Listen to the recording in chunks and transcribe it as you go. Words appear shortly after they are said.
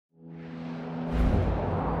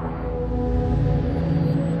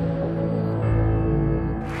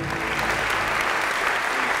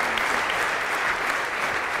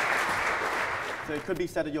could be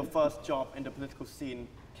said that your first job in the political scene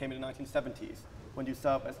came in the 1970s when you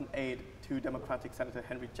served as an aide to Democratic Senator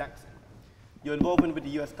Henry Jackson. Your involvement with the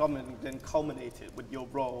US government then culminated with your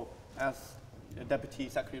role as Deputy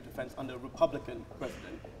Secretary of Defense under Republican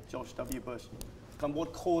President George W. Bush.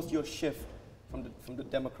 What caused your shift from the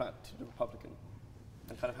Democrat to the Republican?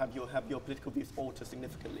 And kind of have your political views altered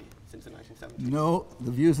significantly since the 1970s? No,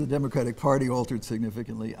 the views of the Democratic Party altered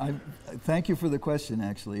significantly. Thank you for the question,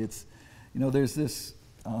 actually. It's, there's this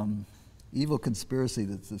evil conspiracy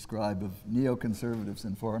that's described of neoconservatives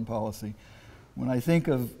in foreign policy. When I think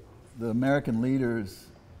of the American leaders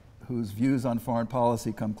whose views on foreign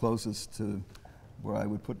policy come closest to where I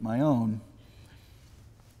would put my own,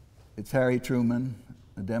 it's Harry Truman,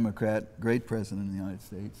 a Democrat, great president of the United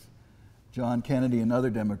States. John Kennedy, another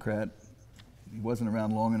Democrat. He wasn't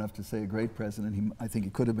around long enough to say a great president. I think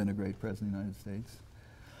he could have been a great president of the United States.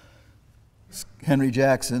 Henry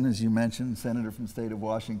Jackson, as you mentioned, senator from the state of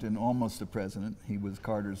Washington, almost a president. He was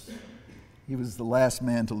the last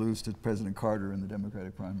man to lose to President Carter in the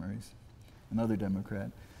Democratic primaries, another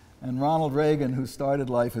Democrat. And Ronald Reagan, who started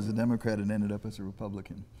life as a Democrat and ended up as a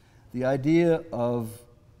Republican. The idea of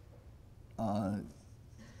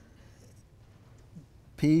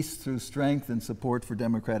peace through strength and support for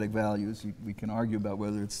democratic values, we can argue about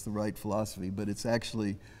whether it's the right philosophy, but it's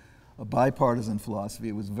actually a bipartisan philosophy.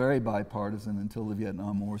 It was very bipartisan until the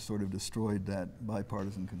Vietnam War sort of destroyed that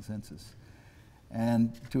bipartisan consensus.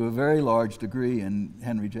 And to a very large degree, and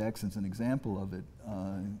Henry Jackson's an example of it,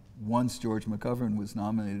 once George McGovern was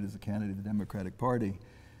nominated as a candidate of the Democratic Party,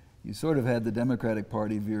 you sort of had the Democratic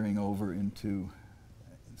Party veering over into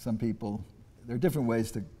some people. There are different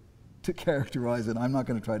ways to characterize it. I'm not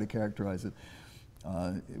going to try to characterize it.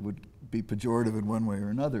 It would be pejorative in one way or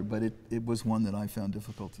another, but it was one that I found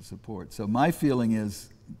difficult to support. So my feeling is,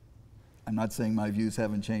 I'm not saying my views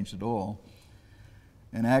haven't changed at all,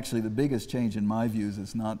 and actually the biggest change in my views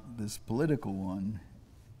is not this political one.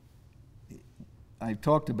 I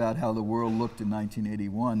talked about how the world looked in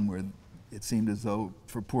 1981, where it seemed as though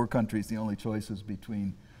for poor countries the only choice was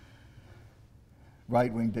between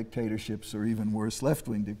right-wing dictatorships or even worse,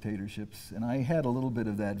 left-wing dictatorships. And I had a little bit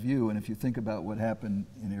of that view, and if you think about what happened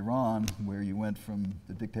in Iran, where you went from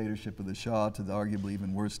the dictatorship of the Shah to the arguably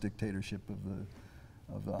even worse dictatorship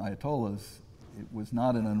of the Ayatollahs, it was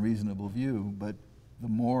not an unreasonable view, but the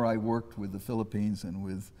more I worked with the Philippines and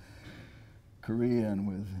with Korea and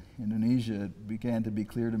with Indonesia, it began to be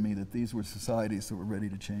clear to me that these were societies that were ready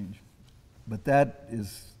to change. But that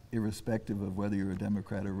is irrespective of whether you're a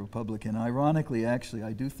Democrat or Republican. Ironically, actually,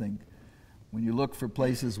 I do think when you look for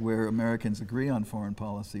places where Americans agree on foreign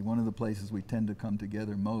policy, one of the places we tend to come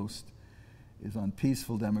together most is on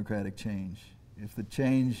peaceful democratic change. If the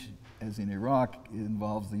change, as in Iraq,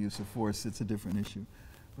 involves the use of force, it's a different issue.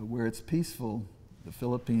 But where it's peaceful, the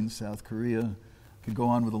Philippines, South Korea, could go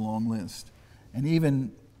on with a long list. And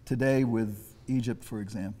even today with Egypt, for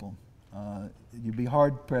example, you'd be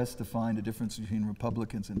hard-pressed to find a difference between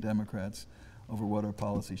Republicans and Democrats over what our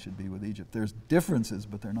policy should be with Egypt. There's differences,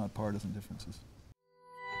 but they're not partisan differences.